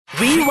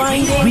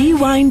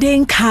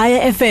Rewinding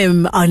Kaya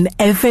FM on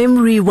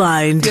FM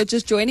Rewind. You're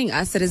just joining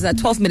us. It is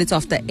 12 minutes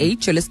after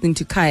 8. You're listening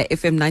to Kaya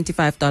FM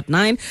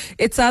 95.9.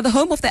 It's the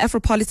home of the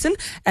Afropolitan,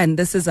 and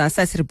this is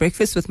Saturday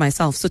Breakfast with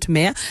myself,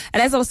 Sotomea.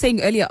 And as I was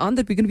saying earlier on,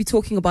 that we're going to be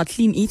talking about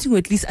clean eating, or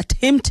at least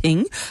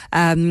attempting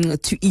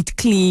to eat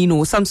clean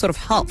or some sort of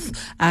health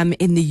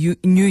in the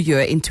new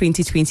year in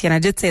 2020. And I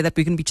did say that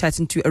we're going to be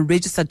chatting to a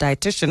registered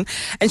dietitian,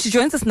 and she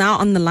joins us now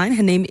on the line.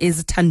 Her name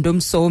is Thando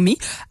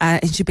Msomi,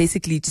 and she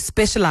basically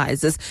specializes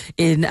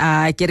in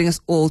getting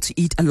us all to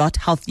eat a lot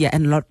healthier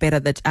and a lot better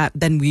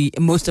than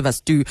most of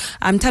us do.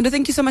 Thando,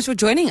 thank you so much for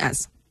joining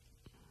us.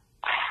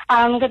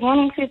 Good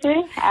morning, Susie.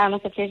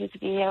 It's a pleasure to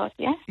be here with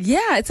you.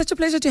 Yeah, it's such a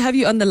pleasure to have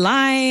you on the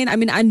line. I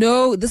mean, I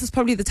know this is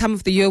probably the time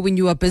of the year when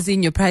you are busy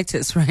in your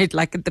practice, right?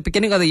 Like at the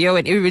beginning of the year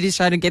when everybody's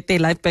trying to get their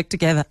life back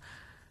together.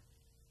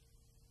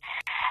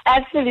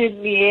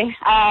 Absolutely.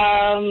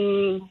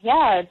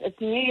 Yeah,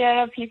 it's New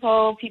Year.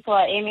 People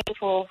are aiming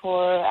for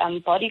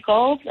body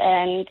goals,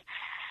 and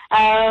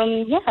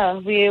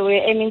we're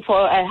aiming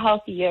for a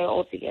healthy year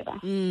altogether.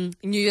 New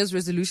Year's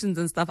resolutions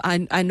and stuff.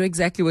 I know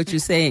exactly what you're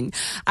saying.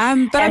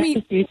 But I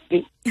mean,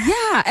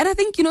 yeah, and I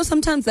think,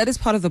 sometimes that is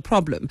part of the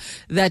problem,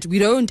 that we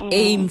don't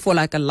aim for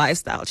like a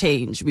lifestyle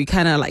change. We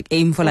kind of like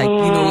aim for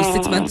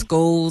 6 months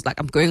goals, like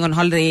I'm going on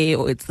holiday,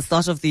 or it's the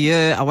start of the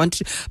year, I want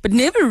to, but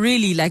never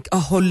really like a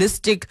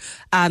holistic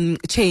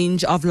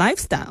change of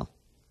lifestyle.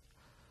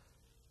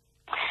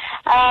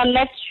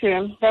 That's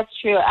true.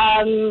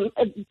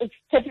 It's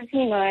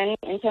typically known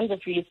in terms of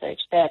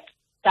research that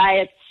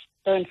diets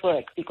don't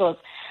work, because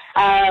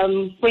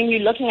when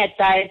you're looking at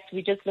diets,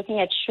 we're just looking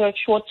at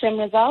short-term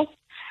results.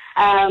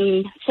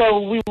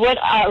 So we would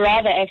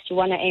rather actually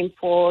want to aim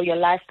for your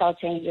lifestyle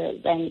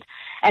changes and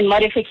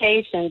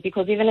modifications,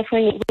 because even if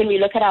when we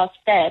look at our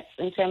stats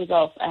in terms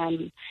of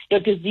your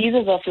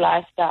diseases of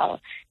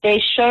lifestyle, they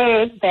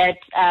show that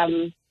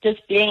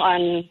just being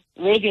on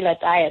regular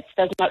diets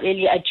does not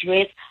really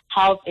address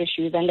health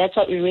issues, and that's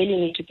what we really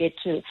need to get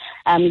to.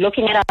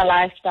 Looking at our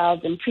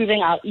lifestyles,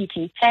 improving our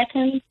eating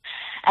patterns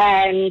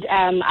and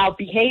our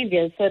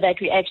behaviors, so that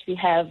we actually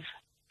have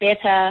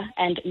better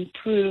and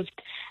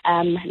improved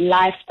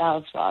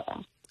lifestyles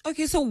rather.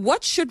 Okay, so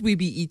what should we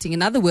be eating?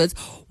 In other words,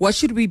 what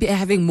should we be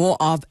having more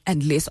of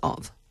and less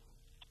of?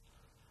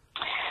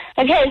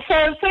 Okay,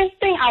 so first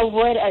thing I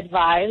would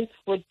advise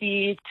would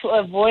be to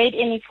avoid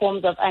any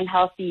forms of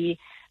unhealthy,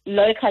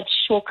 low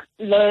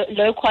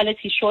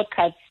quality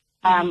shortcuts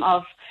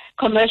of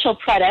commercial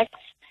products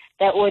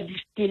that would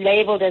be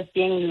labeled as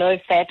being low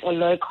fat or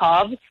low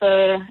carb.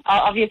 So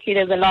obviously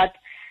there's a lot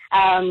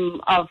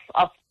of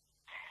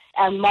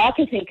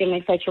marketing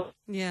gimmicks that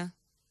in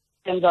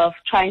terms of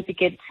trying to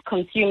get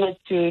consumers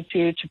to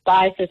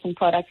buy certain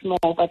products more.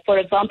 But for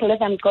example,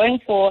 if I'm going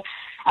for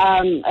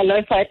a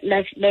low fat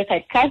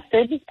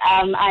custard,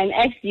 I'm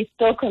actually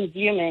still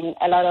consuming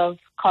a lot of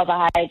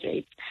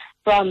carbohydrates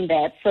from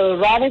that. So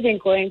rather than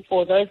going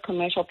for those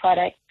commercial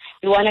products,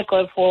 we want to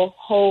go for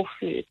whole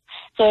foods.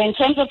 So in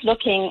terms of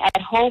looking at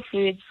whole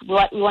foods,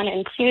 what we want to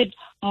include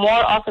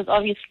more of is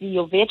obviously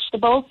your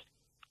vegetables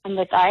in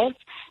the diet.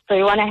 So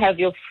you want to have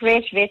your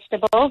fresh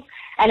vegetables.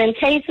 And in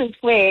cases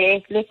where,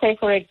 let's say,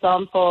 for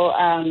example,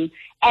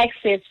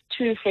 access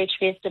to fresh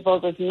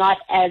vegetables is not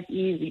as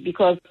easy,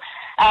 because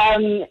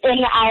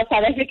in our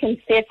South African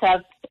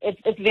setup,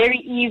 it's very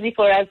easy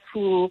for us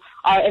who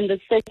are in the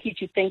city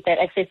to think that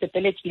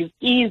accessibility is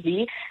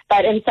easy.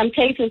 But in some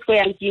cases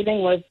where I'm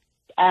dealing with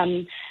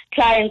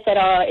clients that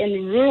are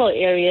in rural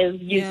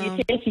areas, you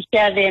tend to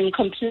hear them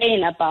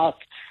complain about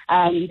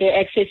their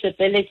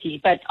accessibility.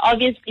 But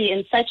obviously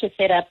in such a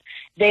setup,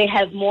 they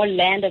have more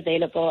land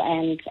available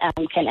and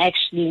can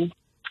actually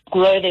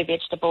grow their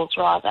vegetables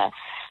rather.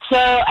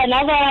 So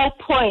another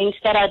point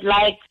that I'd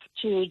like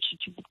to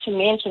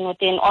mention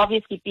within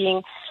obviously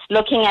being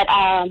looking at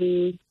our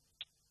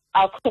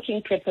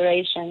cooking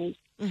preparations.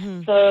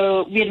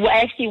 So we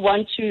actually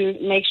want to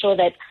make sure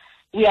that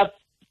we are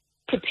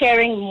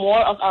preparing more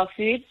of our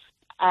foods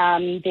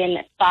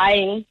than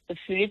buying the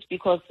foods,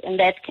 because in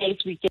that case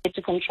we get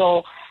to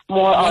control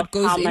more of what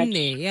goes how much in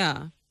there.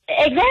 Yeah,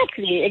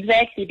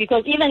 exactly.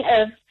 Because even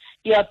if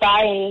you are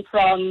buying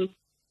from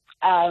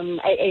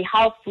a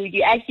health food,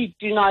 you actually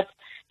do not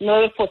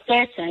know for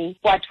certain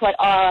what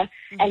are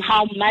and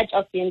how much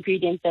of the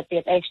ingredients that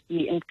they've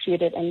actually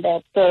included in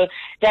that. So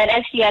that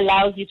actually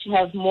allows you to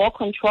have more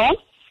control,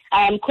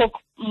 cook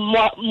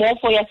more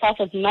for yourself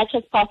as much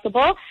as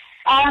possible.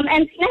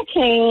 And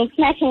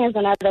snacking is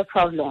another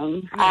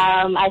problem.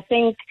 I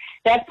think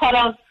that's part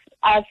of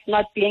us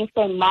not being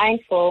so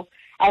mindful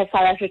as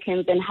South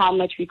Africans and how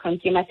much we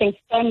consume. I think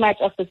so much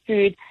of the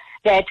food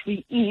that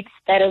we eat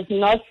that is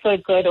not so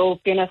good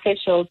or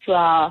beneficial to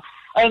our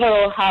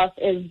overall health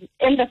is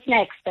in the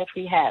snacks that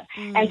we have.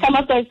 And some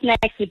of those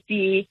snacks would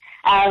be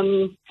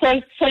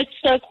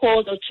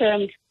so-called or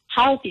termed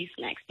healthy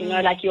snacks,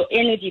 like your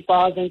energy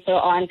bars and so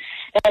on,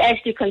 that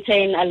actually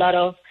contain a lot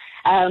of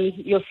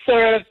your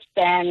syrups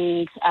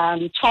and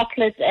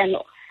chocolates and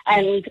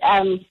and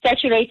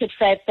saturated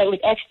fats that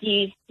would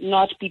actually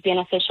not be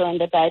beneficial in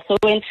the diet. So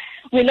when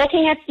we're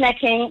looking at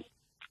snacking,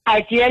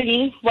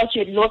 ideally, what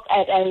you'd look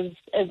at as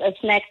a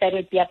snack that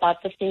would be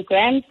about 15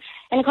 grams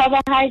in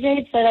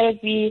carbohydrates. So that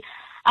would be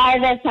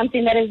either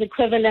something that is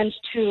equivalent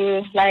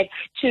to like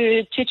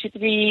two to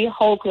three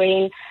whole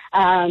grain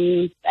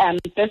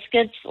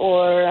biscuits,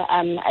 or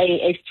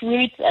a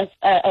fruit,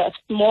 a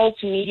small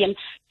to medium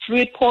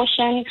fruit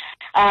portion,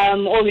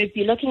 or we'd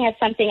be looking at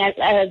something as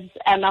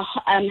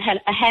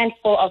a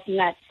handful of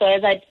nuts. So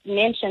as I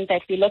mentioned,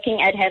 that we're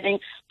looking at having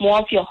more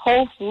of your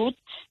whole foods.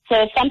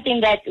 So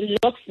something that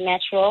looks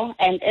natural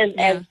and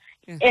is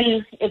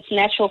in its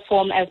natural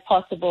form as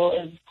possible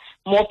is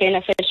more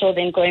beneficial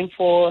than going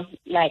for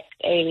like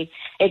a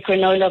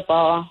granola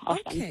bar of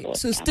some sort.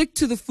 So stick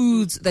to the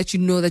foods that you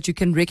know that you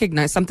can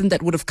recognize, something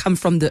that would have come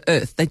from the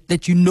earth,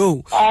 that you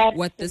know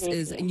what this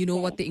is, and you know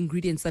what the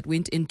ingredients that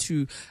went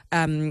into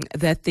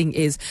that thing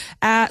is.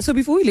 So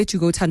before we let you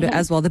go, Thando,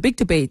 as well, the big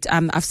debate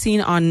I've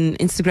seen on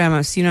Instagram,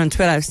 I've seen on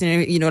Twitter, I've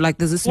seen, like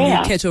there's this new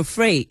keto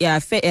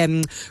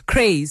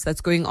craze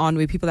that's going on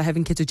where people are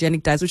having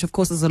ketogenic diets, which of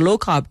course is a low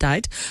carb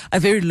diet, a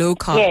very low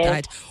carb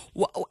diet.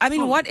 I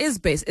mean, what is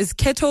best? Is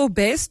keto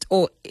best,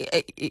 or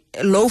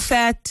low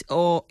fat,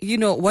 or,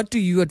 what do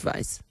you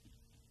advise?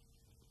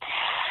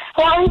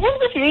 Well, in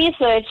terms of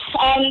research,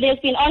 there's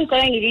been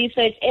ongoing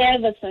research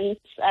ever since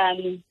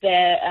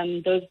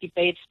those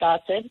debates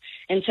started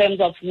in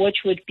terms of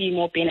which would be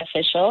more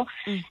beneficial.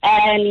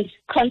 And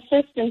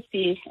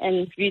consistency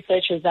in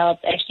research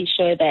results actually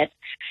show that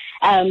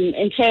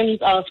in terms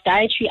of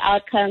dietary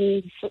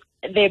outcomes,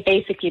 they're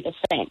basically the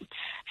same.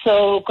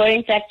 So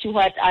going back to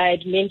what I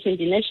had mentioned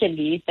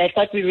initially, that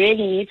what we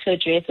really need to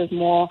address is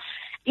more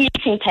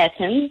eating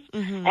patterns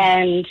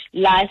and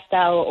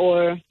lifestyle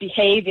or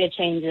behavior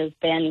changes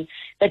than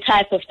the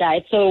type of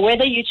diet. So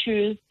whether you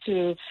choose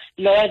to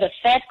lower the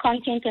fat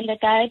content in the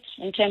diet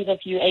in terms of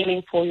you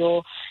aiming for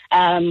your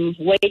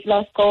weight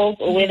loss goals,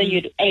 or whether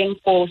you'd aim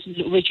for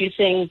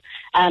reducing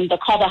the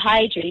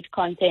carbohydrate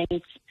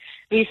content,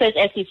 research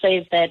actually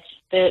says that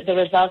the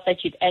results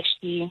that you'd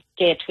actually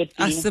get would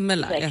be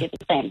similar, exactly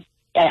the same.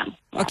 Yeah.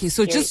 Okay,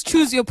 so just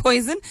choose your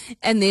poison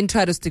and then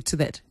try to stick to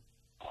that.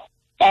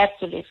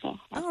 Absolutely.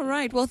 All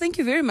right. Well, thank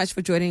you very much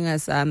for joining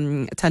us,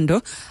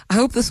 Thando. I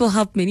hope this will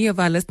help many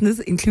of our listeners,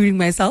 including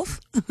myself,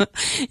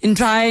 in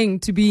trying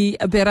to be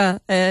a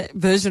better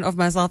version of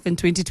myself in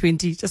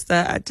 2020, just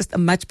a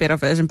much better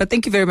version. But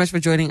thank you very much for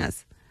joining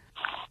us.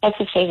 It's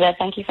a pleasure.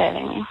 Thank you for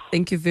having me.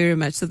 Thank you very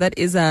much. So that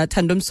is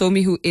Thando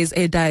Msomi, who is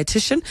a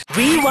dietitian.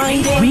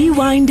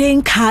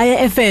 Rewinding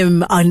Kaya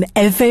FM on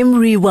FM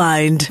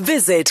Rewind.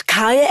 Visit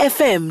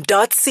kayafm.co.za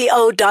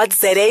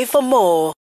for more.